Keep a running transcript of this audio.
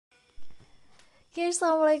Oke,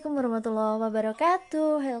 assalamualaikum warahmatullahi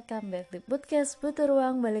wabarakatuh. Welcome back di podcast Butuh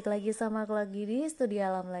Ruang. Balik lagi sama aku lagi di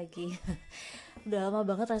studio alam lagi. Udah lama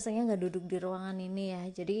banget rasanya nggak duduk di ruangan ini ya.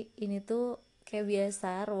 Jadi ini tuh kayak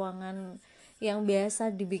biasa ruangan yang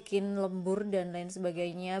biasa dibikin lembur dan lain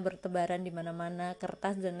sebagainya, bertebaran di mana-mana,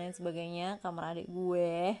 kertas dan lain sebagainya, kamar adik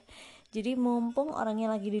gue. Jadi mumpung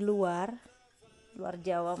orangnya lagi di luar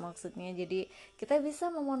Jawa maksudnya, jadi kita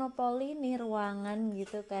bisa memonopoli nih ruangan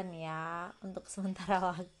gitu kan ya untuk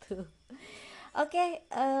sementara waktu. Oke,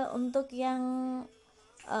 untuk yang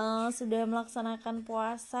sudah melaksanakan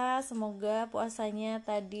puasa, semoga puasanya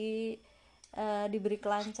tadi diberi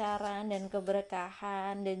kelancaran dan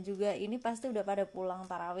keberkahan, dan juga ini pasti udah pada pulang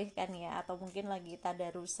tarawih kan ya, atau mungkin lagi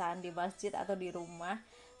tadarusan di masjid atau di rumah.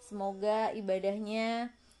 Semoga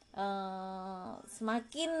ibadahnya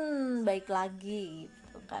semakin baik lagi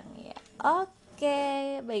gitu kan ya.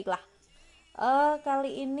 Oke, baiklah.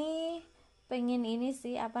 Kali ini pengen ini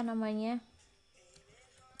sih apa namanya?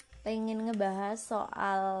 Pengen ngebahas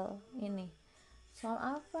soal ini.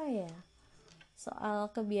 Soal apa ya?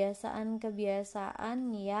 Soal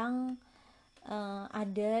kebiasaan-kebiasaan yang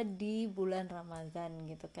ada di bulan Ramadhan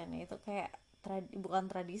gitu kan. Itu kayak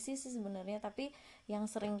bukan tradisi sih sebenarnya, tapi yang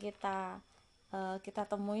sering kita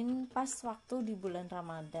temuin pas waktu di bulan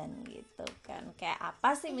Ramadhan gitu kan. Kayak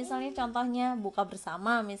apa sih misalnya, contohnya buka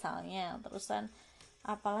bersama misalnya, terusan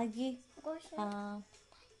apalagi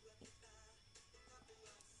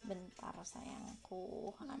bentar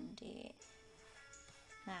sayangku adik.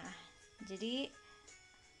 Nah, jadi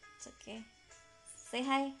oke, say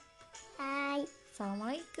hi. Hai,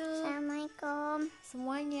 Assalamualaikum Assalamualaikum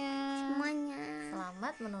semuanya. semuanya.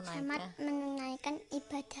 Selamat menunaikan. Selamat menunaikan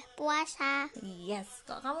ibadah puasa. Yes,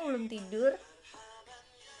 kok kamu belum tidur?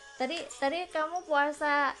 Tadi kamu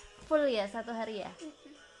puasa full ya, 1 hari ya?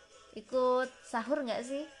 Ikut sahur nggak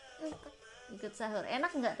sih? Ikut sahur.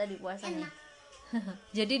 Enak nggak tadi puasanya?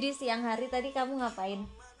 Jadi di siang hari tadi kamu ngapain?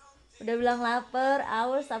 Udah bilang lapar,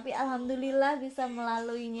 aus, tapi alhamdulillah bisa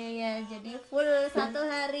melaluinya ya. Jadi full 1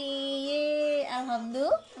 hari. Yeay,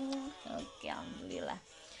 alhamdulillah. Oke, alhamdulillah.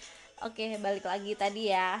 Oke, balik lagi tadi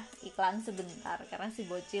ya, iklan sebentar karena si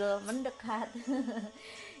bocil mendekat.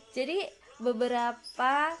 Jadi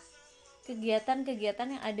beberapa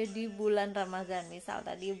kegiatan-kegiatan yang ada di bulan Ramadhan, misal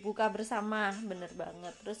tadi buka bersama, bener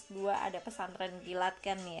banget. Terus 2 ada pesantren kilat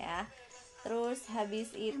kan ya. Terus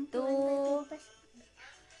habis itu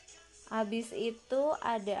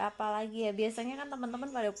ada apa lagi ya, biasanya kan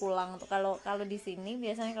teman-teman pada pulang tuh. Kalau kalau di sini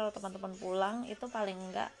biasanya kalau teman-teman pulang itu paling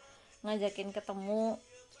enggak ngajakin ketemu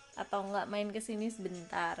atau enggak main kesini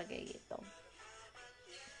sebentar kayak gitu.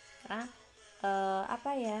 Karena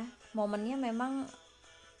apa ya, momennya memang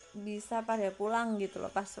bisa pada pulang gitu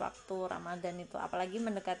loh pas waktu Ramadan itu, apalagi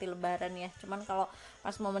mendekati Lebaran ya. Cuman kalau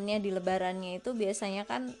pas momennya di Lebarannya itu biasanya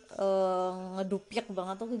kan ngedupyek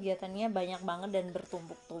banget tuh kegiatannya, banyak banget dan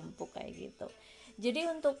bertumpuk-tumpuk kayak gitu.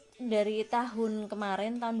 Jadi untuk dari tahun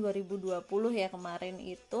kemarin, tahun 2020 ya, kemarin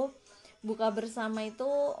itu buka bersama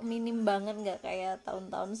itu minim banget, nggak kayak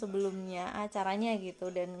tahun-tahun sebelumnya acaranya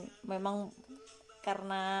gitu. Dan memang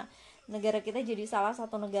karena negara kita jadi salah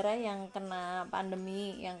satu negara yang kena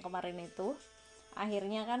pandemi yang kemarin itu,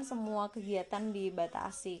 akhirnya kan semua kegiatan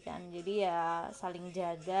dibatasi kan. Jadi ya saling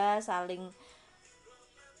jaga, saling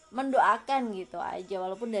mendoakan gitu aja,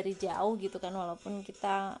 walaupun dari jauh gitu kan. Walaupun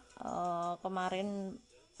kita kemarin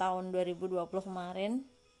tahun 2020 kemarin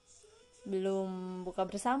belum buka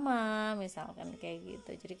bersama misalkan kayak gitu,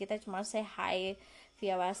 jadi kita cuma say hi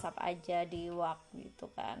via WhatsApp aja di waktu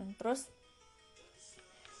gitu kan. Terus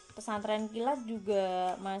pesantren kilat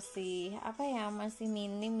juga masih apa ya, masih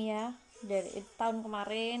minim ya. Dari tahun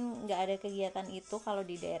kemarin nggak ada kegiatan itu kalau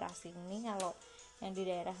di daerah sini, kalau yang di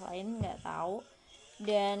daerah lain nggak tahu.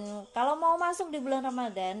 Dan kalau mau masuk di bulan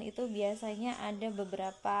Ramadan itu biasanya ada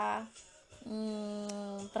beberapa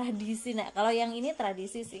tradisi. Nah kalau yang ini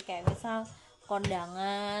tradisi sih, kayak misal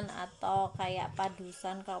kondangan atau kayak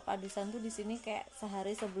padusan. Kalau padusan tuh di sini kayak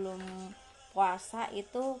sehari sebelum puasa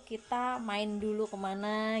itu kita main dulu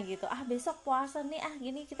kemana gitu, besok puasa nih,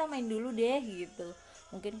 gini kita main dulu deh gitu,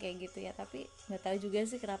 mungkin kayak gitu ya. Tapi nggak tahu juga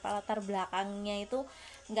sih kenapa latar belakangnya itu,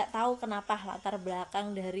 nggak tahu kenapa latar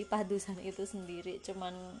belakang dari padusan itu sendiri,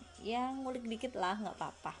 cuman ya ngulik dikit lah, nggak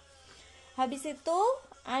apa-apa. Habis itu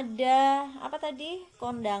ada apa tadi,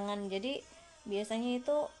 kondangan. Jadi biasanya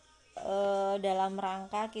itu dalam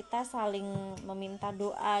rangka kita saling meminta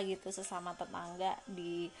doa gitu sesama tetangga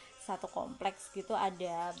di satu kompleks gitu.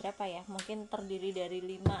 Ada berapa ya, mungkin terdiri dari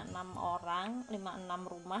 5-6 orang, 5-6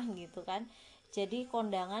 rumah gitu kan. Jadi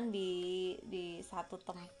kondangan di satu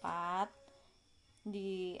tempat,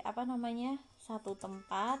 di apa namanya, satu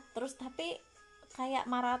tempat. Terus tapi kayak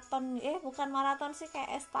maraton, bukan maraton sih,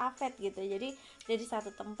 kayak estafet gitu. Jadi dari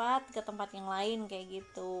satu tempat ke tempat yang lain kayak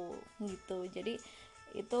gitu. Jadi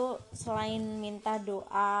itu selain minta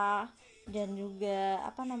doa dan juga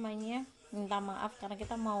minta maaf karena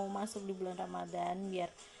kita mau masuk di bulan Ramadan,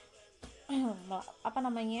 biar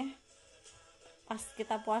pas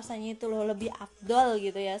kita puasanya itu loh lebih afdol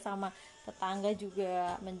gitu ya, sama tetangga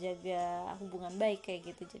juga menjaga hubungan baik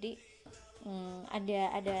kayak gitu. Jadi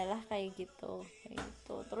adalah kayak gitu.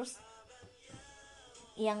 Terus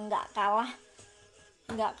yang nggak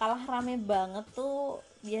kalah rame banget tuh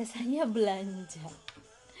biasanya belanja.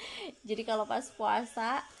 Jadi kalau pas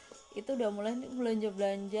puasa itu udah mulai nih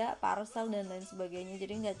belanja parcel dan lain sebagainya.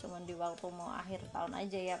 Jadi nggak cuma di waktu mau akhir tahun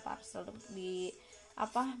aja ya parcel, di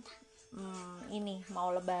ini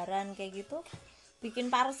mau lebaran kayak gitu,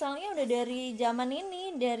 bikin parcelnya udah dari zaman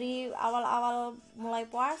ini, dari awal-awal mulai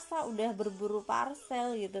puasa udah berburu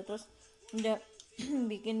parcel gitu. Terus udah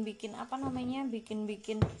bikin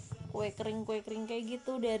kue kering kayak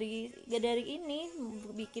gitu, dari ini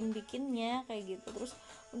bikinnya kayak gitu. Terus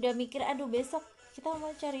udah mikir, aduh besok kita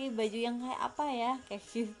mau cari baju yang kayak apa ya, kayak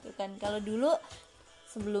gitu kan. Kalau dulu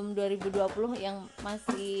sebelum 2020 yang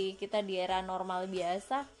masih kita di era normal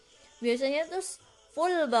biasanya terus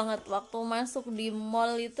full banget waktu masuk di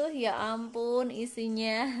mall itu, ya ampun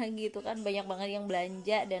isinya gitu kan, banyak banget yang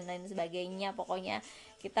belanja dan lain sebagainya. Pokoknya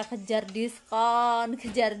kita kejar diskon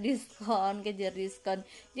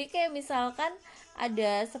jadi kayak misalkan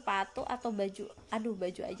ada sepatu atau baju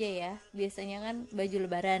aja ya, biasanya kan baju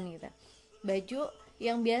lebaran gitu, baju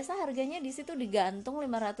yang biasa harganya di situ digantung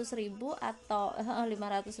 500.000 atau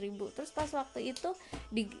 500.000, terus pas waktu itu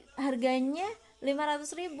harganya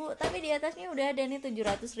 500.000 tapi di atasnya udah ada nih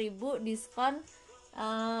 700.000 diskon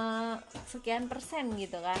sekian persen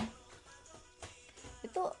gitu kan.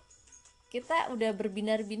 Itu kita udah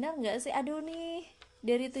berbinar-binar nggak sih, aduh nih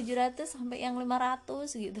dari 700 sampai yang 500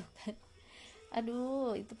 gitu kan.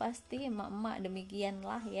 Aduh itu pasti emak-emak demikian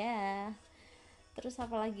lah ya. Terus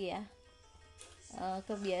apa lagi ya,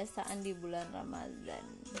 kebiasaan di bulan Ramadan,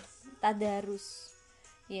 tadarus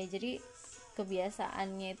ya. Jadi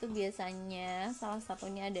kebiasaannya itu biasanya salah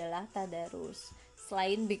satunya adalah tadarus,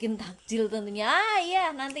 selain bikin takjil tentunya.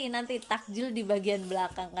 Ya nanti takjil di bagian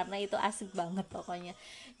belakang karena itu asik banget pokoknya.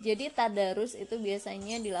 Jadi tadarus itu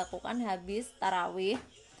biasanya dilakukan habis tarawih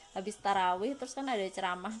terus kan ada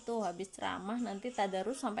ceramah tuh, habis ceramah nanti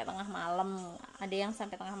tadarus sampai tengah malam. Ada yang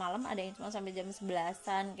sampai tengah malam, ada yang cuma sampai jam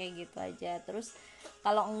 11-an kayak gitu aja. Terus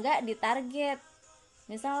kalau enggak ditarget,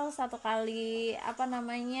 misal satu kali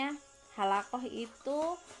halakoh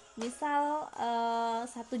itu misal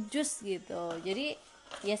 1 juz gitu. Jadi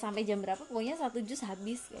ya sampai jam berapa pokoknya 1 juz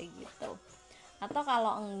habis kayak gitu. Atau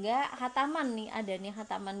kalau enggak khataman nih, ada nih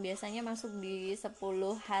khataman biasanya masuk di 10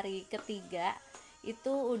 hari ketiga.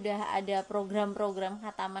 Itu udah ada program-program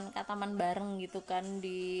khataman bareng gitu kan,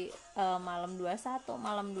 di malam 21,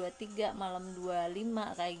 malam 23, malam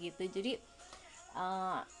 25 kayak gitu. Jadi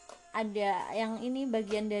ada yang ini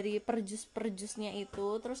bagian dari perjusnya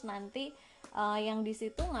itu. Terus nanti yang di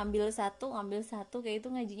situ ngambil satu kayak itu,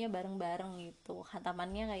 ngajinya bareng-bareng gitu,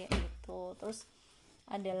 khatamannya kayak gitu. Terus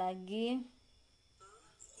ada lagi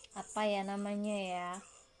apa ya namanya ya,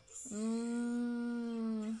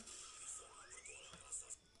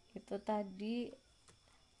 itu tadi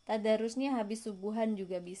tadarusnya habis subuhan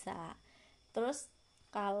juga bisa. Terus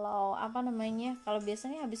kalau kalau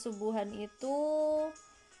biasanya habis subuhan itu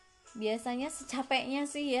biasanya secapeknya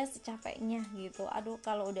gitu. Aduh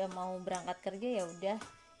kalau udah mau berangkat kerja ya udah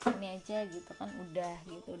ini aja gitu kan,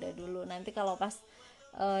 udah dulu. Nanti kalau pas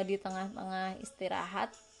di tengah-tengah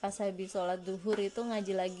istirahat pas habis sholat duhur itu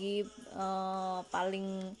ngaji lagi,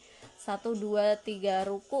 paling 1 2 3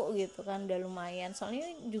 ruku gitu kan, udah lumayan. Soalnya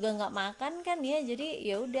juga nggak makan kan ya, jadi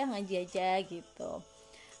ya udah ngaji aja gitu.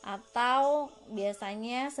 Atau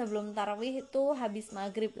biasanya sebelum tarawih itu habis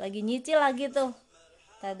maghrib lagi nyicil lagi tuh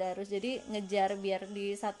tadarus, jadi ngejar biar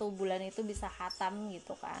di 1 bulan itu bisa khatam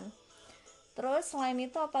gitu kan. Terus selain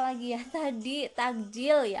itu apalagi ya, tadi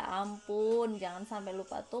takjil, ya ampun jangan sampai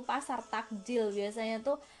lupa tuh pasar takjil. Biasanya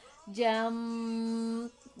tuh jam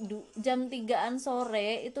jam 3-an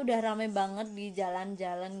sore itu udah rame banget di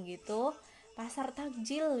jalan-jalan gitu. Pasar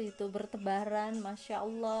takjil itu bertebaran, masya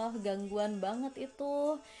Allah, gangguan banget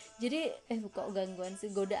itu. Jadi kok gangguan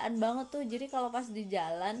sih, godaan banget tuh. Jadi kalau pas di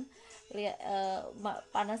jalan lihat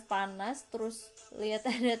panas-panas terus lihat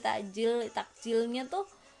ada takjilnya tuh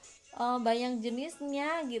banyak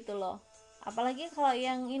jenisnya gitu loh. Apalagi kalau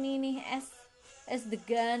yang ini nih es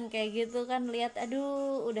degan kayak gitu kan, lihat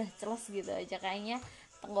aduh udah celes gitu aja, kayaknya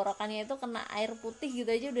tenggorokannya itu kena air putih gitu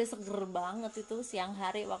aja, udah seger banget itu siang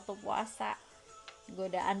hari waktu puasa.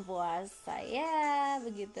 godaan puasa ya,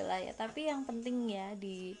 begitulah ya. Tapi yang penting ya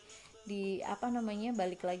di apa namanya,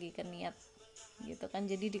 balik lagi ke niat gitu kan,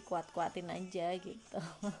 jadi dikuat-kuatin aja gitu.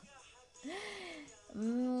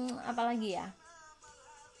 Apalagi ya,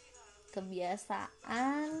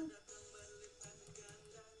 kebiasaan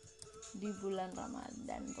di bulan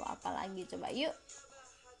Ramadan tuh apalagi, coba yuk.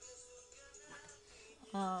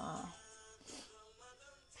 Oh,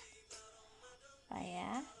 apa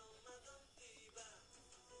ya,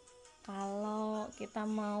 kalau kita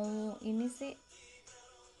mau ini sih,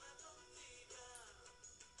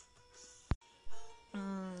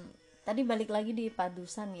 tadi balik lagi di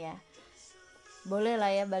padusan ya, boleh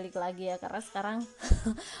lah ya balik lagi ya, karena sekarang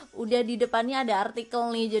udah di depannya ada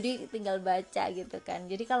artikel nih, jadi tinggal baca gitu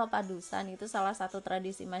kan. Jadi kalau padusan itu salah satu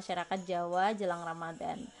tradisi masyarakat Jawa jelang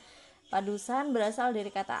Ramadan. Padusan berasal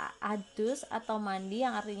dari kata adus atau mandi,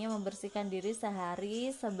 yang artinya membersihkan diri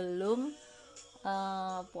sehari sebelum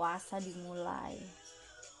puasa dimulai.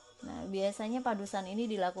 Nah, biasanya padusan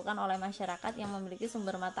ini dilakukan oleh masyarakat yang memiliki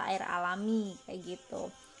sumber mata air alami kayak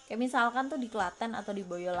gitu. Kayak misalkan tuh di Klaten atau di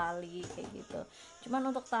Boyolali kayak gitu.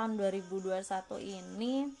 Cuman untuk tahun 2021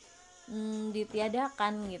 ini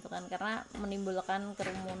ditiadakan gitu kan, karena menimbulkan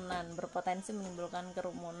kerumunan, berpotensi menimbulkan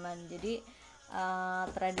kerumunan. Jadi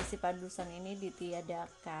tradisi padusan ini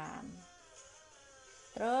ditiadakan.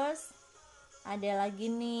 Terus ada lagi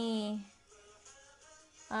nih,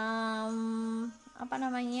 apa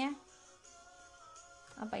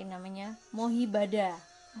ini namanya, mohibada.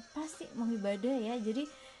 Apa sih mohibada ya? Jadi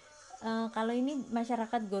kalau ini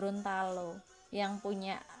masyarakat Gorontalo yang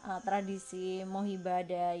punya tradisi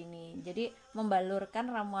mohibada ini. Jadi membalurkan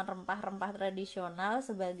ramuan rempah-rempah tradisional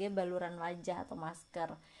sebagai baluran wajah atau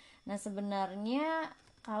masker. Nah, sebenarnya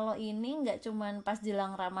kalau ini nggak cuman pas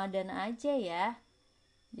jelang Ramadan aja ya.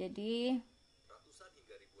 Jadi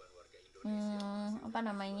apa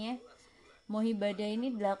namanya, mohibada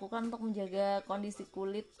ini dilakukan untuk menjaga kondisi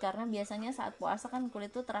kulit, karena biasanya saat puasa kan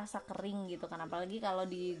kulit tuh terasa kering gitu kan, apalagi kalau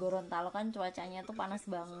di Gorontalo kan cuacanya tuh panas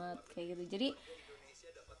banget kayak gitu. Jadi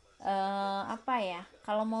apa ya,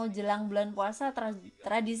 kalau mau jelang bulan puasa,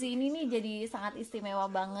 tradisi ini nih jadi sangat istimewa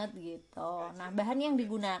banget gitu. Nah, bahan yang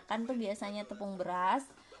digunakan tuh biasanya tepung beras,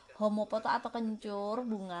 homopoto atau kencur,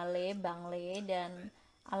 bungale, bangle, dan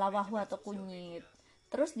alawahu atau kunyit.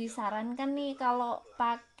 Terus disarankan nih kalau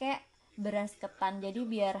pakai beras ketan, jadi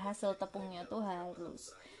biar hasil tepungnya tuh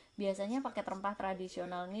halus. Biasanya pakai rempah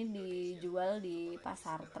tradisional nih dijual di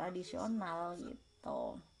pasar tradisional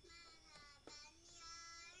gitu.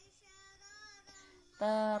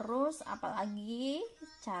 Terus apalagi,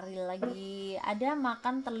 cari lagi, ada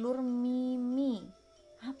makan telur mimi.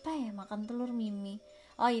 Apa ya makan telur mimi?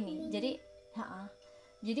 Oh ini, jadi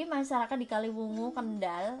masyarakat di Kaliwungu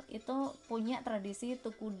Kendal itu punya tradisi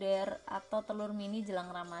tukuder atau telur mini jelang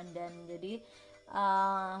Ramadan. Jadi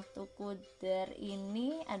tukuder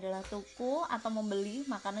ini adalah tuku atau membeli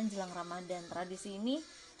makanan jelang Ramadan. Tradisi ini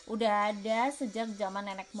udah ada sejak zaman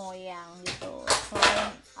nenek moyang gitu.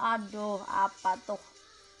 Selain apa tuh,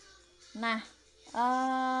 nah,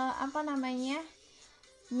 apa namanya,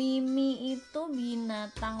 mimi itu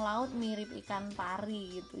binatang laut mirip ikan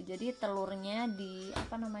pari gitu. Jadi telurnya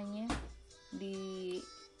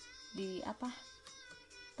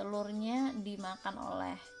telurnya dimakan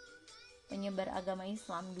oleh penyebar agama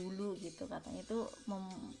Islam dulu gitu, katanya itu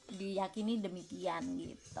diyakini demikian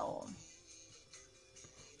gitu.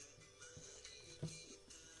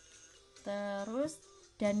 Terus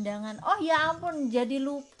dandangan, oh ya ampun, jadi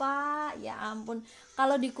lupa, ya ampun,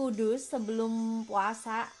 kalau di Kudus sebelum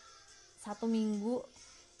puasa, 1 minggu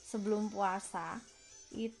sebelum puasa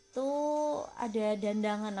itu ada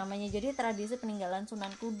dandangan namanya. Jadi tradisi peninggalan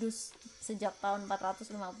Sunan Kudus sejak tahun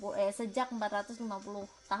 450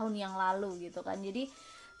 tahun yang lalu gitu kan. Jadi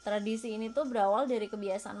tradisi ini tuh berawal dari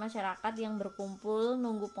kebiasaan masyarakat yang berkumpul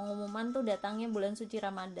nunggu pengumuman tuh datangnya bulan suci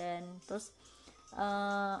Ramadan. Terus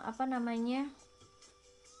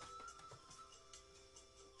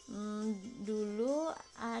dulu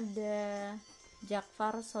ada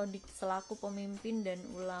Jakfar Sodik selaku pemimpin dan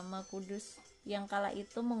ulama Kudus yang kala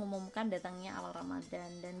itu mengumumkan datangnya awal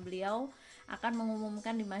Ramadan, dan beliau akan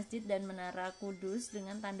mengumumkan di masjid dan menara Kudus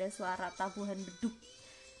dengan tanda suara tabuhan beduk.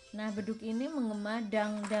 Nah, beduk ini menggema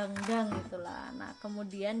dang dang dang gitulah. Nah,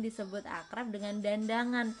 kemudian disebut akrab dengan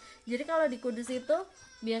dandangan. Jadi kalau di Kudus itu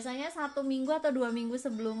biasanya 1 minggu atau 2 minggu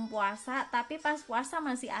sebelum puasa, tapi pas puasa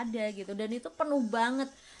masih ada gitu, dan itu penuh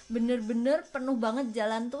banget, bener-bener penuh banget,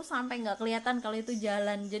 jalan tuh sampai nggak kelihatan kalau itu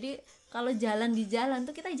jalan. Jadi kalau jalan di jalan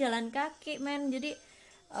tuh kita jalan kaki men. Jadi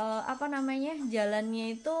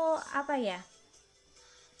jalannya itu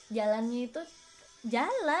jalannya itu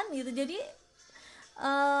jalan gitu. Jadi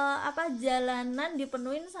jalanan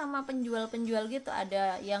dipenuhin sama penjual-penjual gitu,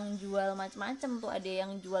 ada yang jual macam-macam tuh, ada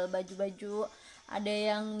yang jual baju-baju, ada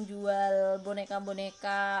yang jual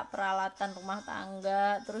boneka-boneka peralatan rumah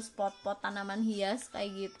tangga, terus pot-pot tanaman hias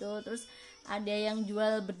kayak gitu, terus ada yang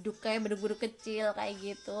jual beduk kayak beduk-beduk kecil kayak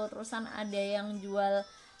gitu, terusan ada yang jual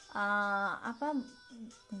uh, apa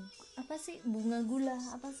apa sih bunga gula,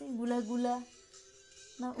 apa sih gula-gula,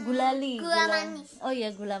 nah, gulali, Gula manis. oh iya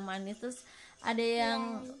gula manis, terus ada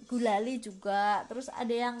yang gulali juga, terus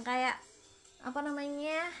ada yang kayak apa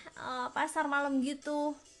namanya, pasar malam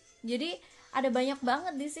gitu. Jadi ada banyak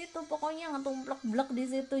banget di situ, pokoknya ngetumplek-blek di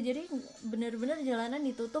situ. Jadi bener-bener jalanan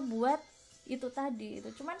ditutup buat itu tadi.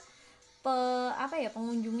 Itu cuman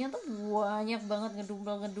pengunjungnya tuh banyak banget,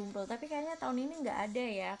 ngedumpel-ngedumpel. Tapi kayaknya tahun ini nggak ada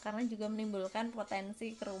ya, karena juga menimbulkan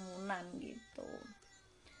potensi kerumunan gitu.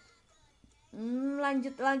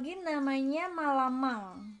 Lanjut lagi, namanya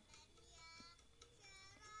Malamang.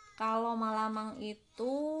 Kalau Malamang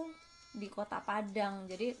itu di Kota Padang,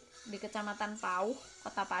 jadi di Kecamatan Pauh,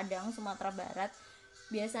 Kota Padang, Sumatera Barat,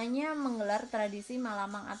 biasanya menggelar tradisi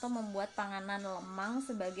Malamang atau membuat panganan lemang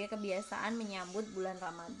sebagai kebiasaan menyambut bulan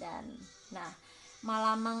Ramadhan. Nah,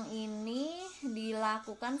 Malamang ini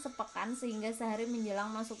dilakukan sepekan sehingga sehari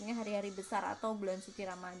menjelang masuknya hari-hari besar atau bulan suci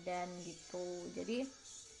Ramadhan gitu. Jadi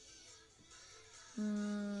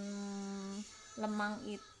lemang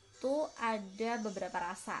itu ada beberapa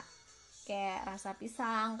rasa, kayak rasa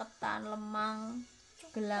pisang, ketan, lemang,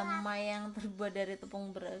 gelamai yang terbuat dari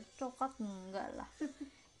tepung beras, coklat enggak lah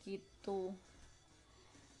gitu.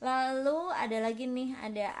 Lalu ada lagi nih,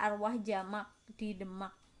 ada arwah jamak di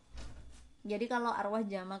Demak. Jadi kalau arwah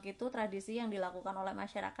jamak itu tradisi yang dilakukan oleh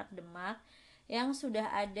masyarakat Demak yang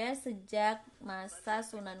sudah ada sejak masa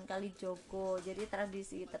Sunan Kalijogo. Jadi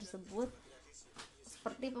tradisi tersebut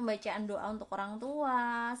seperti pembacaan doa untuk orang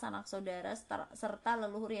tua, sanak saudara, serta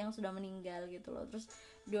leluhur yang sudah meninggal gitu loh. Terus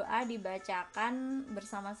doa dibacakan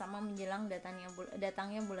bersama-sama menjelang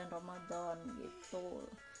datangnya bulan Ramadan gitu.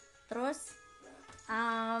 Terus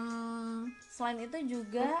selain itu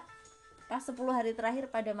juga pas 10 hari terakhir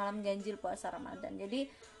pada malam ganjil puasa Ramadan. Jadi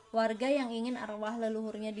warga yang ingin arwah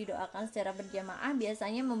leluhurnya didoakan secara berjamaah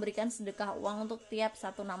biasanya memberikan sedekah uang untuk tiap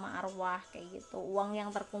satu nama arwah kayak gitu. Uang yang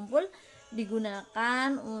terkumpul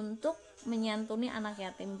digunakan untuk menyantuni anak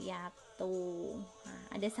yatim piatu.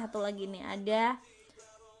 Nah, ada satu lagi nih, ada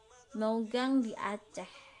Maugang di Aceh.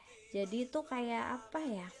 Jadi itu kayak apa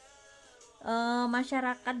ya?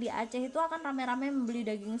 Masyarakat di Aceh itu akan rame-rame membeli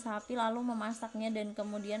daging sapi lalu memasaknya dan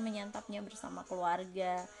kemudian menyantapnya bersama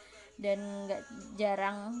keluarga. Dan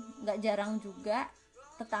nggak jarang juga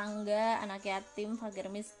tetangga, anak yatim, fakir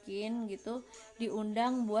miskin gitu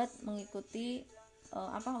diundang buat mengikuti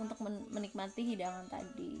untuk menikmati hidangan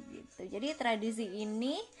tadi gitu. Jadi tradisi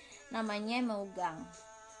ini namanya Maugang.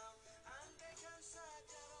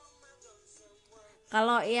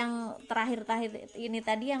 Kalau yang terakhir ini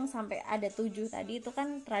tadi yang sampai ada 7 tadi itu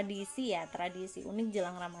kan tradisi ya, tradisi unik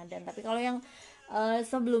jelang Ramadan. Tapi kalau yang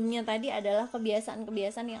sebelumnya tadi adalah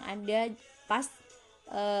kebiasaan-kebiasaan yang ada pas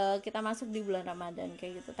kita masuk di bulan Ramadan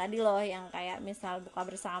kayak gitu. Tadi loh yang kayak misal buka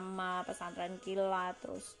bersama, pesantren kilat,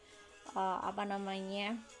 terus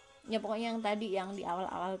ya pokoknya yang tadi yang di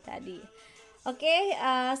awal-awal tadi. Oke,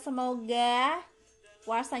 semoga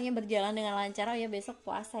puasanya berjalan dengan lancar. Oh ya, besok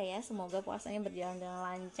puasa ya, semoga puasanya berjalan dengan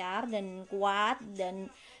lancar dan kuat,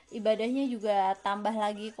 dan ibadahnya juga tambah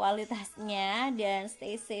lagi kualitasnya, dan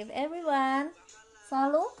stay safe everyone.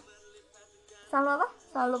 Selalu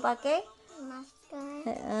pakai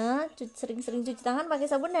Masker. sering-sering cuci tangan pakai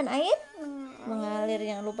sabun dan air mengalir.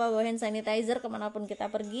 Jangan lupa bawa hand sanitizer kemanapun kita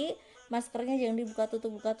pergi. Maskernya jangan dibuka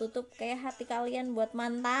tutup kayak hati kalian buat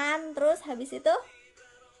mantan. Terus habis itu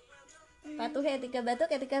patuhi etika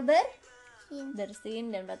batuk, etika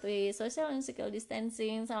bersin, dan patuhi social and physical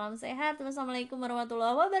distancing. Salam sehat. Wassalamualaikum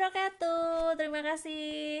warahmatullahi wabarakatuh. Terima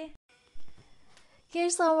kasih. Oke,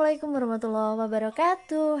 assalamualaikum warahmatullahi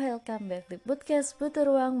wabarakatuh. Welcome back di podcast Butuh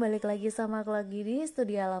Ruang. Balik lagi sama aku lagi di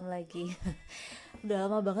studio alam lagi. Udah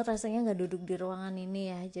lama banget rasanya nggak duduk di ruangan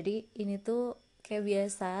ini ya. Jadi ini tuh kayak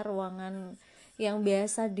biasa, ruangan yang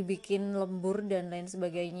biasa dibikin lembur dan lain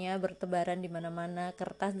sebagainya, bertebaran di mana-mana,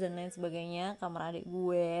 kertas dan lain sebagainya, kamar adik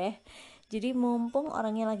gue. Jadi mumpung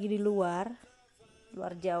orangnya lagi di luar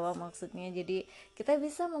Jawa maksudnya, jadi kita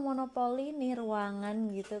bisa memonopoli nih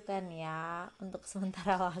ruangan gitu kan ya untuk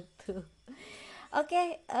sementara waktu.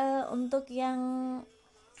 Oke, untuk yang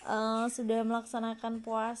sudah melaksanakan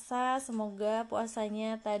puasa, semoga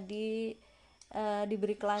puasanya tadi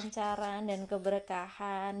diberi kelancaran dan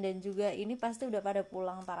keberkahan, dan juga ini pasti udah pada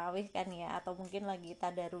pulang tarawih kan ya, atau mungkin lagi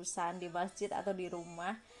tadarusan di masjid atau di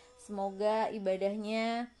rumah. semoga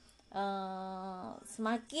ibadahnya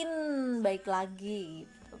semakin baik lagi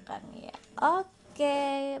gitu kan ya.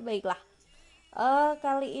 Oke, baiklah.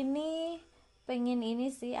 Kali ini pengen ini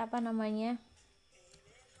sih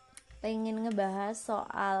pengen ngebahas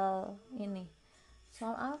soal ini.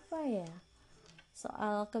 Soal apa ya?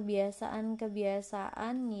 Soal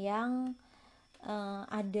kebiasaan-kebiasaan yang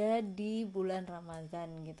ada di bulan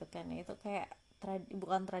Ramadhan gitu kan. Itu kayak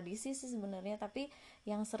bukan tradisi sih sebenarnya, tapi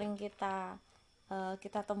yang sering kita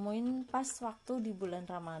temuin pas waktu di bulan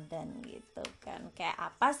Ramadhan gitu kan. Kayak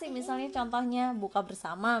apa sih misalnya, contohnya buka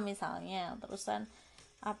bersama misalnya, terusan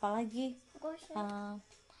apalagi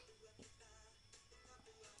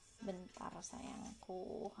bentar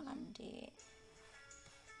sayangku, adik.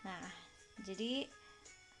 Nah, jadi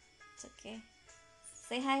oke,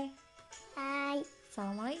 say hi. Hai.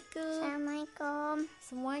 Assalamualaikum Assalamualaikum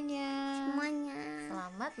semuanya. Selamat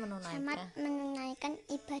Selamat menunaikan. menunaikan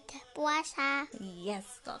ibadah puasa. Yes,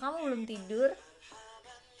 kok kamu belum tidur?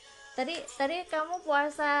 Tadi kamu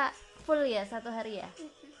puasa full ya, 1 hari ya?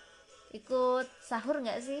 Ikut sahur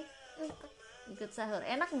nggak sih? Ikut sahur.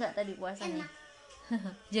 Enak nggak tadi puasanya?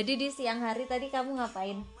 Jadi di siang hari tadi kamu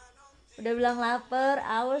ngapain? Udah bilang lapar,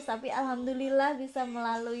 aus, tapi alhamdulillah bisa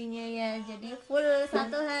melaluinya ya. Jadi full 1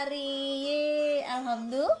 hari. Yeay,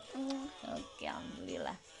 alhamdulillah. Oke,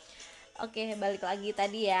 alhamdulillah. Oke, balik lagi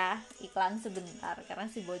tadi ya, iklan sebentar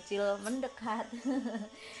karena si bocil mendekat.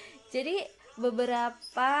 Jadi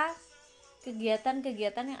beberapa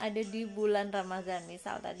kegiatan-kegiatan yang ada di bulan Ramadhan,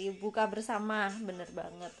 misal tadi buka bersama, bener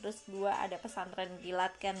banget. Terus 2 ada pesantren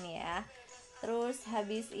kilat kan ya. Terus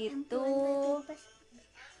habis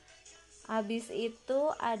itu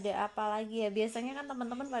ada apa lagi ya? Biasanya kan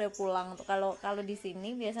teman-teman pada pulang tuh. Kalau di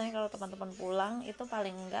sini biasanya kalau teman-teman pulang itu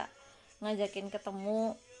paling enggak ngajakin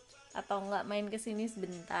ketemu atau enggak main ke sini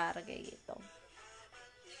sebentar kayak gitu.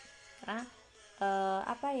 Karena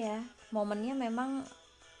apa ya? Momennya memang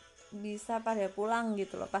bisa pada pulang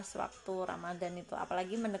gitu loh pas waktu Ramadan itu,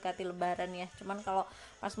 apalagi mendekati lebaran ya. Cuman kalau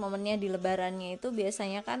pas momennya di lebarannya itu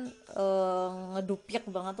biasanya kan ngedupyak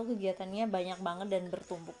banget tuh kegiatannya, banyak banget dan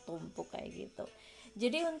bertumpuk-tumpuk kayak gitu.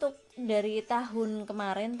 Jadi untuk dari tahun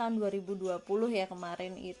kemarin, tahun 2020 ya,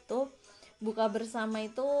 kemarin itu buka bersama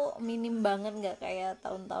itu minim banget, nggak kayak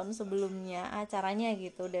tahun-tahun sebelumnya acaranya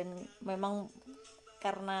gitu. Dan memang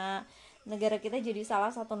karena negara kita jadi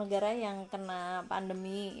salah satu negara yang kena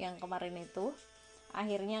pandemi yang kemarin itu,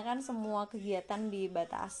 akhirnya kan semua kegiatan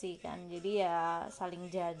dibatasi kan. Jadi ya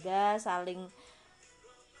saling jaga, saling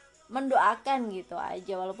mendoakan gitu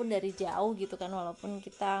aja, walaupun dari jauh gitu kan. Walaupun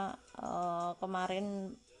kita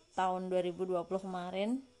kemarin tahun 2020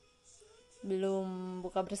 kemarin belum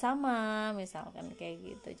buka bersama misalkan kayak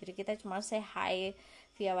gitu, jadi kita cuma say hi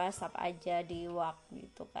via WhatsApp aja di waktu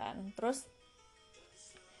gitu kan. Terus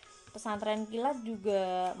pesantren kilat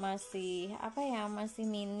juga masih masih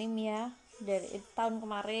minim ya. Dari tahun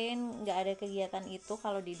kemarin nggak ada kegiatan itu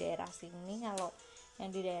kalau di daerah sini, kalau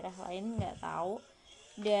yang di daerah lain nggak tahu.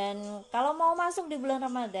 Dan kalau mau masuk di bulan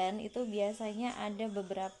Ramadan itu biasanya ada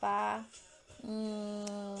beberapa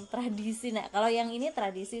tradisi. Nah kalau yang ini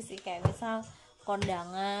tradisi sih, kayak misal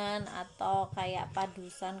kondangan atau kayak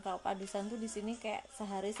padusan. Kalau padusan tuh di sini kayak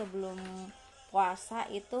sehari sebelum puasa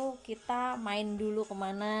itu kita main dulu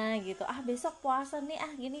kemana gitu, besok puasa nih,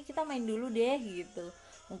 gini kita main dulu deh gitu,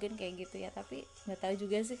 mungkin kayak gitu ya. Tapi nggak tahu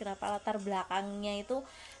juga sih kenapa latar belakangnya itu,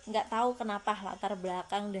 nggak tahu kenapa latar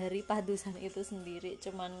belakang dari padusan itu sendiri,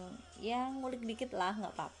 cuman ya ngulik dikit lah,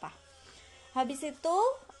 nggak apa-apa. Habis itu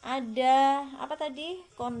ada apa tadi,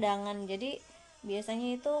 kondangan. Jadi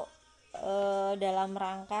biasanya itu dalam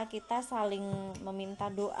rangka kita saling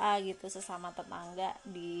meminta doa gitu sesama tetangga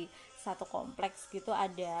di satu kompleks gitu.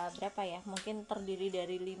 Ada berapa ya, mungkin terdiri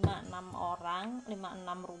dari 5-6 orang,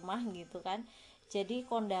 5-6 rumah gitu kan. Jadi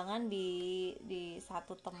kondangan di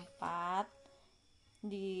satu tempat,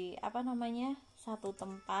 di satu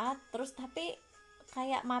tempat. Terus tapi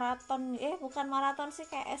kayak maraton, bukan maraton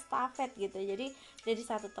sih, kayak estafet gitu. Jadi dari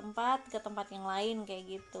satu tempat ke tempat yang lain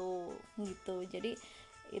kayak gitu. Jadi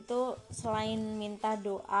itu selain minta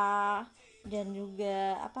doa dan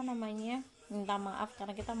juga minta maaf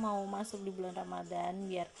karena kita mau masuk di bulan Ramadan,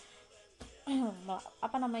 biar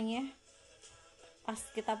pas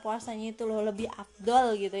kita puasanya itu loh lebih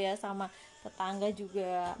afdol gitu ya, sama tetangga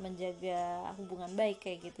juga menjaga hubungan baik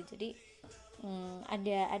kayak gitu. Jadi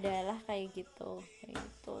adalah kayak gitu.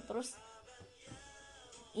 Terus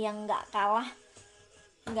yang nggak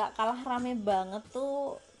kalah rame banget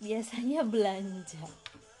tuh biasanya belanja.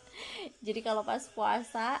 Jadi kalau pas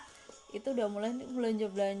puasa itu udah mulai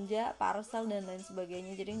belanja parcel dan lain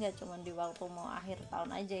sebagainya. Jadi nggak cuma di waktu mau akhir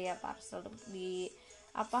tahun aja ya, parcel di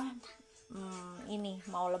apa ini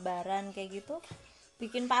mau lebaran kayak gitu,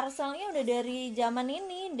 bikin parcelnya udah dari zaman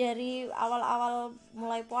ini, dari awal-awal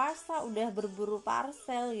mulai puasa udah berburu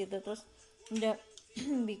parcel gitu. Terus udah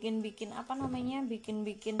bikin apa namanya, bikin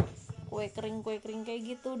kue kering kayak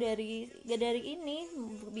gitu, dari gak dari ini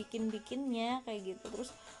bikinnya kayak gitu. Terus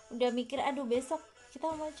udah mikir, aduh besok kita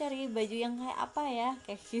mau cari baju yang kayak apa ya,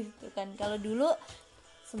 kayak gitu kan. Kalau dulu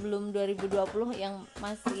sebelum 2020 yang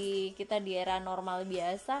masih kita di era normal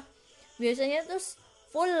biasa, biasanya tuh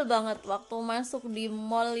full banget waktu masuk di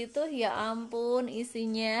mall itu, ya ampun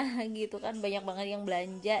isinya gitu kan, banyak banget yang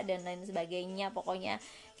belanja dan lain sebagainya. Pokoknya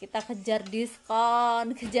kita kejar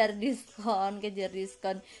diskon kejar diskon kejar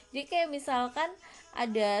diskon. Jadi kayak misalkan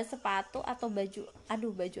ada sepatu atau baju, aduh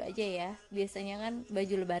baju aja ya, biasanya kan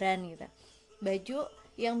baju lebaran gitu, baju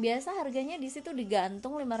yang biasa harganya di situ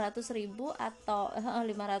digantung 500.000 atau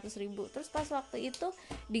 500.000, terus pas waktu itu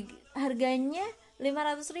di harganya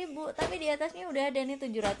 500.000 tapi di atasnya udah ada nih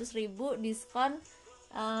 700.000 diskon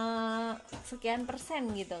sekian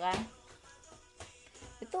persen gitu kan.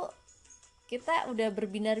 Itu kita udah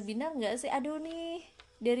berbinar-binar nggak sih, aduh nih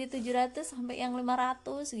dari 700 sampai yang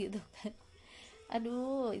 500 gitu kan.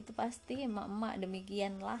 Aduh itu pasti emak-emak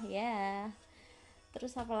demikian lah ya.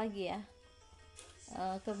 Terus apa lagi ya,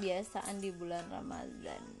 kebiasaan di bulan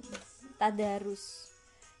Ramadhan, tadarus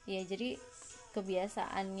ya. Jadi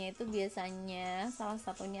kebiasaannya itu biasanya salah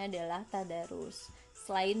satunya adalah tadarus,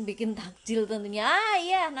 selain bikin takjil tentunya.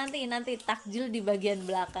 Ya nanti takjil di bagian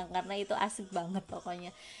belakang karena itu asik banget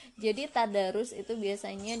pokoknya. Jadi tadarus itu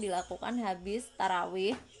biasanya dilakukan habis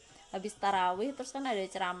tarawih terus kan ada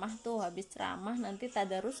ceramah tuh, habis ceramah nanti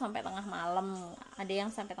tadarus sampai tengah malam. Ada yang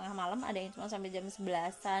sampai tengah malam, ada yang cuma sampai jam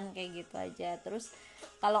 11-an kayak gitu aja. Terus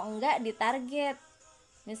kalau enggak ditarget,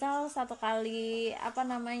 misal satu kali apa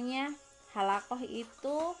namanya halakoh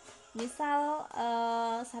itu misal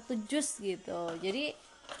 1 juz gitu, jadi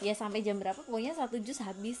ya sampai jam berapa pokoknya 1 juz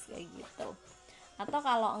habis kayak gitu. Atau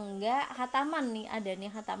kalau enggak khataman nih, ada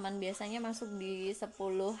nih khataman biasanya masuk di 10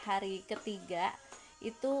 hari ketiga,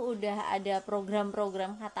 itu udah ada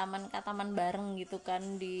program-program khataman bareng gitu kan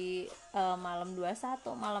di malam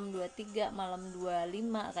 21, malam 23, malam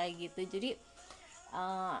 25 kayak gitu. Jadi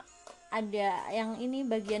ada yang ini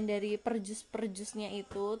bagian dari perjusnya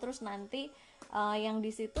itu, terus nanti yang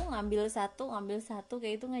di situ ngambil satu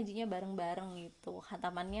kayak itu, ngajinya bareng-bareng gitu,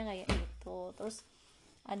 khatamannya kayak gitu. Terus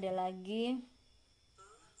ada lagi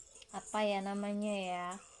apa ya namanya ya,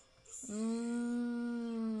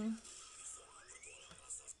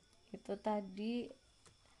 itu tadi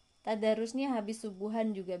tadarusnya habis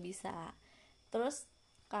subuhan juga bisa. Terus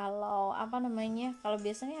kalau apa namanya, kalau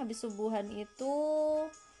biasanya habis subuhan itu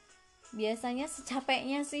biasanya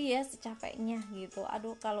secapeknya sih ya, secapeknya gitu.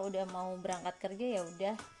 Aduh kalau udah mau berangkat kerja ya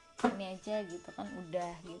udah ini aja gitu kan,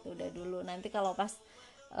 udah gitu udah dulu. Nanti kalau pas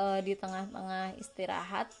di tengah-tengah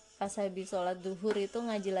istirahat pas habis sholat duhur itu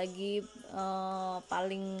ngaji lagi,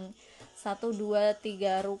 paling 1 2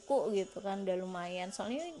 3 ruku gitu kan, udah lumayan.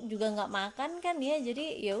 Soalnya juga nggak makan kan ya,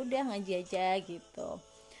 jadi ya udah ngaji aja gitu.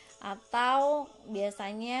 Atau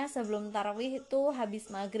biasanya sebelum tarawih itu habis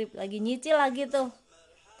maghrib lagi nyicil lagi tuh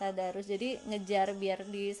tadarus, jadi ngejar biar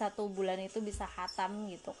di 1 bulan itu bisa khatam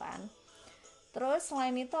gitu kan. Terus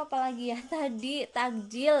selain itu apalagi ya, tadi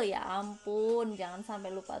takjil, ya ampun jangan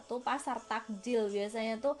sampai lupa tuh pasar takjil.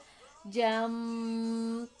 Biasanya tuh jam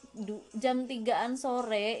jam 3-an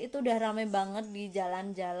sore itu udah rame banget di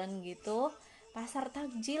jalan-jalan gitu. Pasar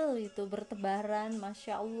takjil itu bertebaran,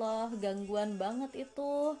 masya Allah, gangguan banget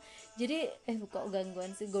itu. Jadi kok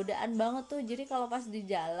gangguan sih, godaan banget tuh. Jadi kalau pas di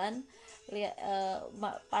jalan lihat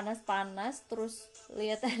panas-panas terus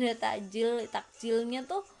lihat ada takjilnya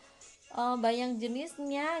tuh banyak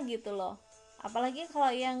jenisnya gitu loh. Apalagi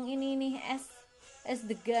kalau yang ini nih, es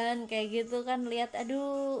degan kayak gitu kan, lihat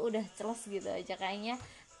aduh udah celes gitu aja, kayaknya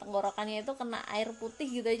tenggorokannya itu kena air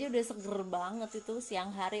putih gitu aja udah seger banget. Itu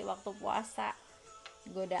siang hari waktu puasa,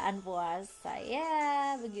 godaan puasa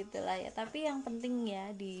ya begitulah ya. Tapi yang penting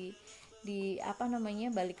ya di apa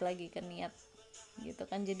namanya, balik lagi ke niat gitu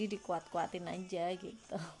kan, jadi dikuat-kuatin aja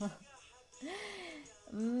gitu.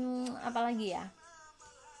 Apalagi ya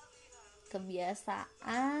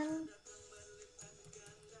kebiasaan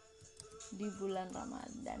di bulan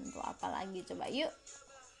Ramadan tuh apalagi, coba yuk.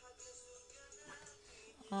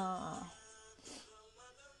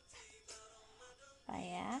 Apa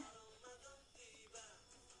ya,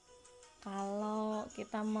 kalau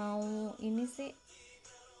kita mau ini sih,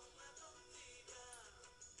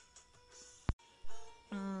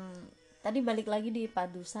 tadi balik lagi di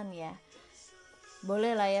padusan ya.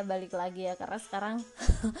 boleh lah ya balik lagi ya, karena sekarang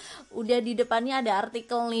udah di depannya ada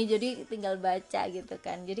artikel nih, jadi tinggal baca gitu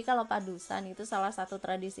kan. Jadi kalau padusan itu salah satu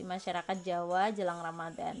tradisi masyarakat Jawa jelang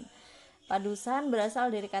Ramadan. Padusan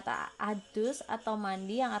berasal dari kata adus atau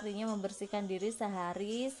mandi yang artinya membersihkan diri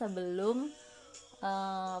sehari sebelum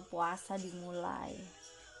puasa dimulai.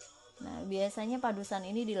 Nah, biasanya padusan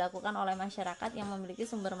ini dilakukan oleh masyarakat yang memiliki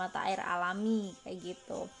sumber mata air alami kayak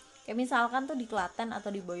gitu. Kayak misalkan tuh di Klaten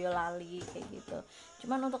atau di Boyolali kayak gitu.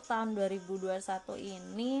 Cuman untuk tahun 2021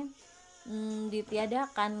 ini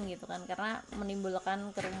ditiadakan gitu kan, karena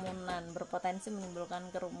menimbulkan kerumunan, berpotensi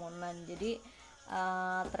menimbulkan kerumunan. Jadi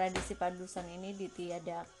tradisi padusan ini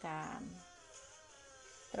ditiadakan.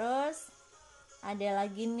 Terus ada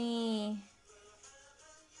lagi nih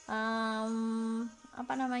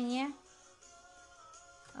apa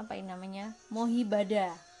ini namanya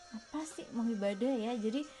mohibada. Apa sih mohibada ya?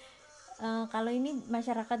 Jadi kalau ini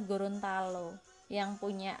masyarakat Gorontalo yang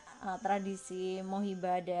punya tradisi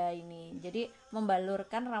mohibada ini. Jadi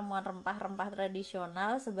membalurkan ramuan rempah-rempah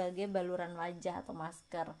tradisional sebagai baluran wajah atau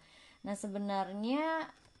masker. Nah, sebenarnya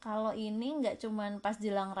kalau ini nggak cuman pas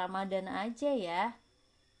jelang Ramadan aja ya.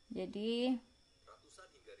 Jadi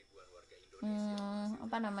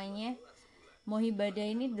mohibada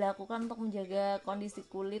ini dilakukan untuk menjaga kondisi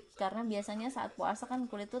kulit, karena biasanya saat puasa kan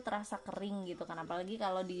kulit tuh terasa kering gitu kan, apalagi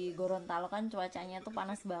kalau di Gorontalo kan cuacanya tuh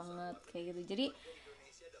panas banget kayak gitu. Jadi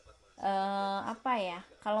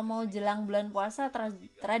kalau mau jelang bulan puasa,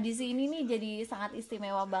 tradisi ini nih jadi sangat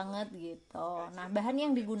istimewa banget gitu. Nah, bahan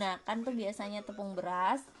yang digunakan tuh biasanya tepung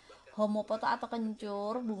beras, homopoto atau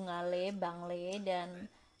kencur, bungale, bangle, dan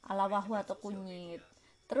alawahu atau kunyit.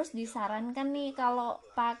 Terus disarankan nih kalau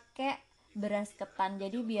pakai beras ketan,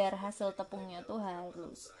 jadi biar hasil tepungnya tuh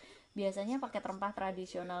halus. Biasanya pakai rempah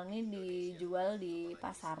tradisional nih dijual di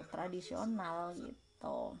pasar tradisional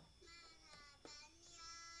gitu.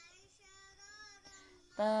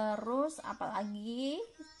 Terus apalagi,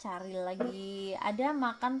 cari lagi, ada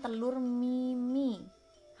makan telur mimi.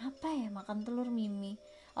 Apa ya makan telur mimi?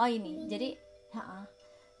 Oh ini,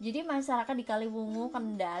 jadi masyarakat di Kaliwungu,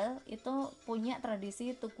 Kendal itu punya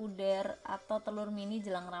tradisi tukuder atau telur mini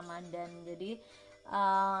jelang Ramadan. Jadi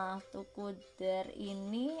tukuder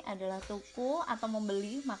ini adalah tuku atau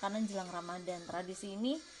membeli makanan jelang Ramadan. Tradisi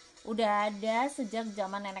ini udah ada sejak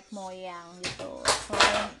zaman nenek moyang gitu.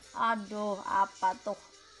 Selain apa tuh?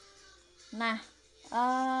 Nah,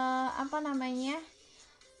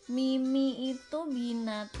 Mimi itu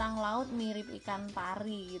binatang laut mirip ikan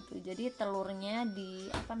pari gitu. Jadi telurnya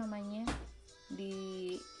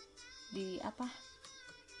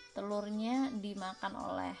telurnya dimakan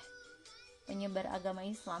oleh penyebar agama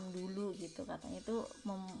Islam dulu gitu, katanya itu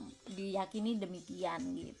diyakini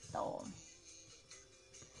demikian gitu.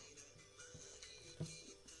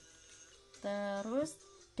 Terus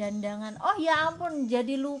dandangan, oh ya ampun,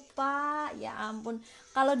 jadi lupa, ya ampun,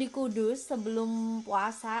 kalau di Kudus sebelum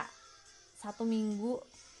puasa, 1 minggu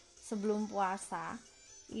sebelum puasa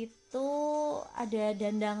itu ada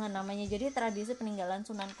dandangan namanya. Jadi tradisi peninggalan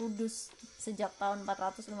Sunan Kudus sejak tahun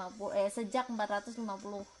 450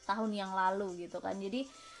 tahun yang lalu gitu kan. Jadi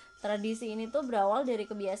tradisi ini tuh berawal dari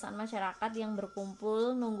kebiasaan masyarakat yang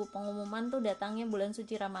berkumpul nunggu pengumuman tuh datangnya bulan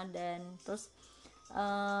suci Ramadan. Terus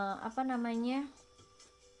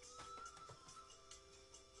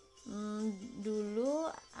dulu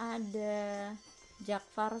ada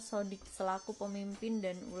Jakfar Sodik selaku pemimpin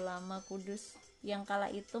dan ulama Kudus yang kala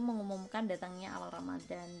itu mengumumkan datangnya awal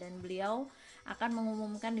Ramadan, dan beliau akan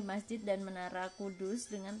mengumumkan di masjid dan menara Kudus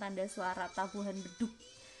dengan tanda suara tabuhan beduk.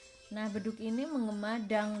 Nah, beduk ini menggema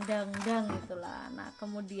dang dang dang gitulah. Nah,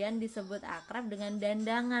 kemudian disebut akrab dengan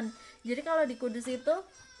dandangan. Jadi kalau di Kudus itu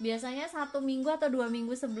biasanya 1 minggu atau 2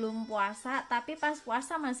 minggu sebelum puasa, tapi pas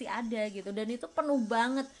puasa masih ada gitu, dan itu penuh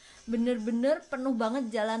banget, bener-bener penuh banget,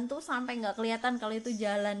 jalan tuh sampai nggak kelihatan kalau itu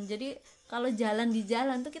jalan. Jadi kalau jalan di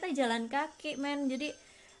jalan tuh kita jalan kaki men. Jadi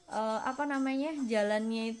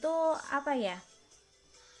jalannya itu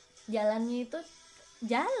jalannya itu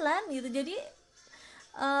jalan gitu. Jadi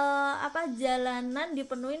jalanan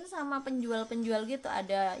dipenuhin sama penjual-penjual gitu.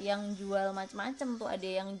 Ada yang jual macam-macam tuh, ada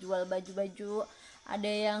yang jual baju-baju, ada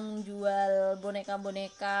yang jual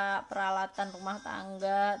boneka-boneka, peralatan rumah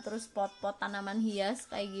tangga, terus pot-pot tanaman hias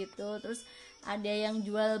kayak gitu. Terus ada yang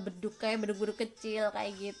jual beduk kayak beduk-beduk kecil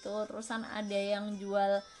kayak gitu. Terusan ada yang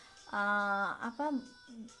jual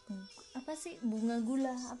bunga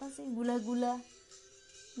gula, gula-gula,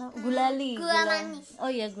 gulali, Gula manis.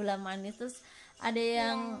 Oh iya, gula manis. Terus ada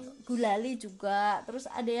yang gulali juga. Terus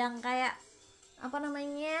ada yang kayak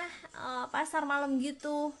pasar malam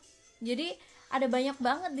gitu. Jadi ada banyak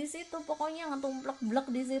banget di situ, pokoknya ngetumplek-blek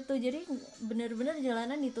di situ. Jadi bener-bener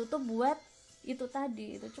jalanan ditutup buat itu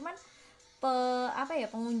tadi. Itu cuman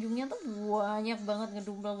pengunjungnya tuh banyak banget,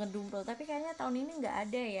 ngedumpel. Tapi kayaknya tahun ini nggak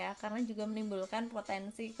ada ya, karena juga menimbulkan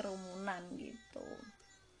potensi kerumunan gitu.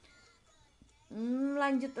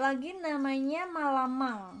 Lanjut lagi, namanya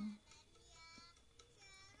Malamang.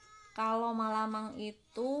 Kalau Malamang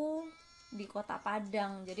itu di Kota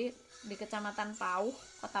Padang, jadi di Kecamatan Pauh,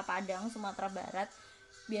 Kota Padang, Sumatera Barat,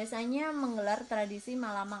 biasanya menggelar tradisi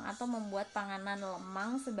Malamang atau membuat panganan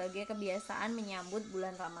lemang sebagai kebiasaan menyambut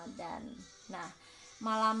bulan Ramadhan. Nah,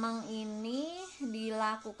 Malamang ini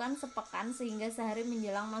dilakukan sepekan sehingga sehari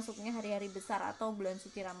menjelang masuknya hari-hari besar atau bulan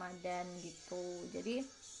suci Ramadhan gitu.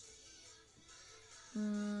 Jadi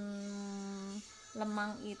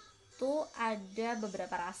lemang itu ada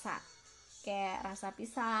beberapa rasa, kayak rasa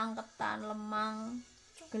pisang, ketan, lemang,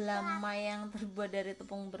 gelamai yang terbuat dari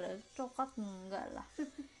tepung beras, coklat enggak lah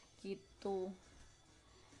gitu.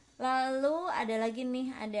 Lalu ada lagi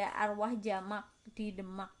nih, ada arwah jamak di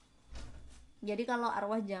Demak. Jadi kalau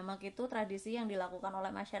arwah jamak itu tradisi yang dilakukan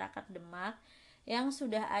oleh masyarakat Demak yang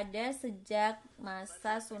sudah ada sejak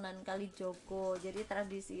masa Sunan Kalijogo. Jadi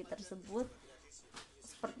tradisi tersebut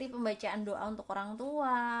seperti pembacaan doa untuk orang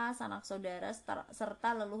tua, sanak saudara,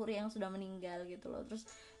 serta leluhur yang sudah meninggal gitu loh. Terus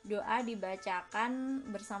doa dibacakan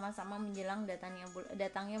bersama-sama menjelang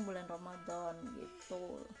datangnya bulan Ramadan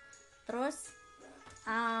gitu. Terus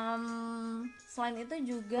selain itu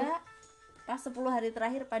juga pas 10 hari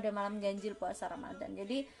terakhir pada malam ganjil puasa Ramadan.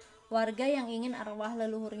 Jadi warga yang ingin arwah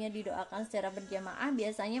leluhurnya didoakan secara berjamaah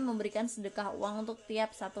biasanya memberikan sedekah uang untuk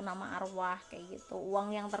tiap satu nama arwah kayak gitu.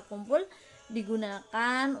 Uang yang terkumpul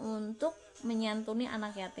digunakan untuk menyantuni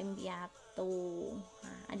anak yatim piatu.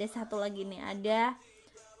 Nah, ada satu lagi nih, ada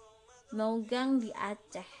Maugang di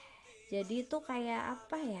Aceh. Jadi itu kayak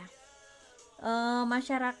apa ya?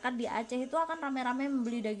 Masyarakat di Aceh itu akan rame-rame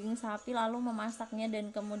membeli daging sapi lalu memasaknya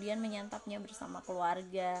dan kemudian menyantapnya bersama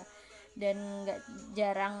keluarga. Dan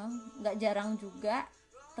nggak jarang juga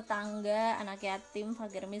tetangga, anak yatim,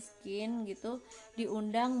 fakir miskin gitu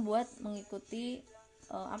diundang buat mengikuti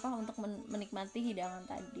untuk menikmati hidangan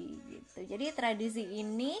tadi gitu. Jadi tradisi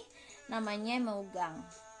ini namanya Maugang.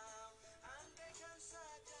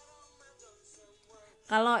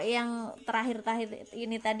 Kalau yang terakhir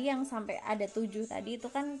ini tadi yang sampai ada 7 tadi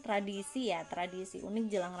itu kan tradisi unik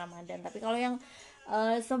jelang Ramadan. Tapi kalau yang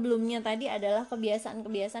sebelumnya tadi adalah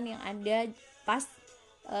kebiasaan-kebiasaan yang ada pas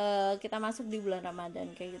kita masuk di bulan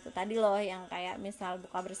Ramadan kayak gitu. Tadi loh yang kayak misal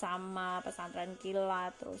buka bersama, pesantren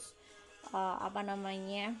kilat, terus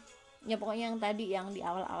ya pokoknya yang tadi yang di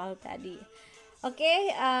awal-awal tadi. Oke,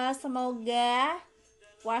 semoga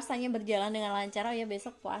puasanya berjalan dengan lancar. Oh ya,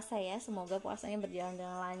 besok puasa ya, semoga puasanya berjalan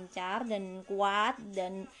dengan lancar dan kuat,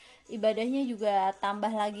 dan ibadahnya juga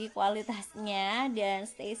tambah lagi kualitasnya, dan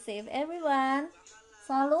stay safe everyone.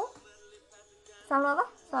 Selalu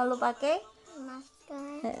pakai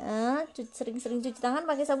masker, sering-sering cuci tangan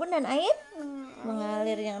pakai sabun dan air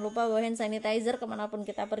mengalir. Jangan lupa bawa hand sanitizer kemanapun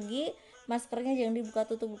kita pergi. Maskernya jangan dibuka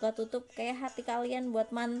tutup kayak hati kalian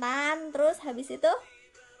buat mantan. Terus habis itu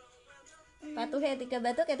patuhi etika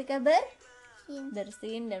batuk, etika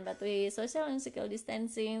bersin, dan patuhi social and physical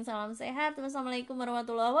distancing. Salam sehat. Wassalamualaikum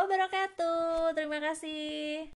warahmatullahi wabarakatuh. Terima kasih.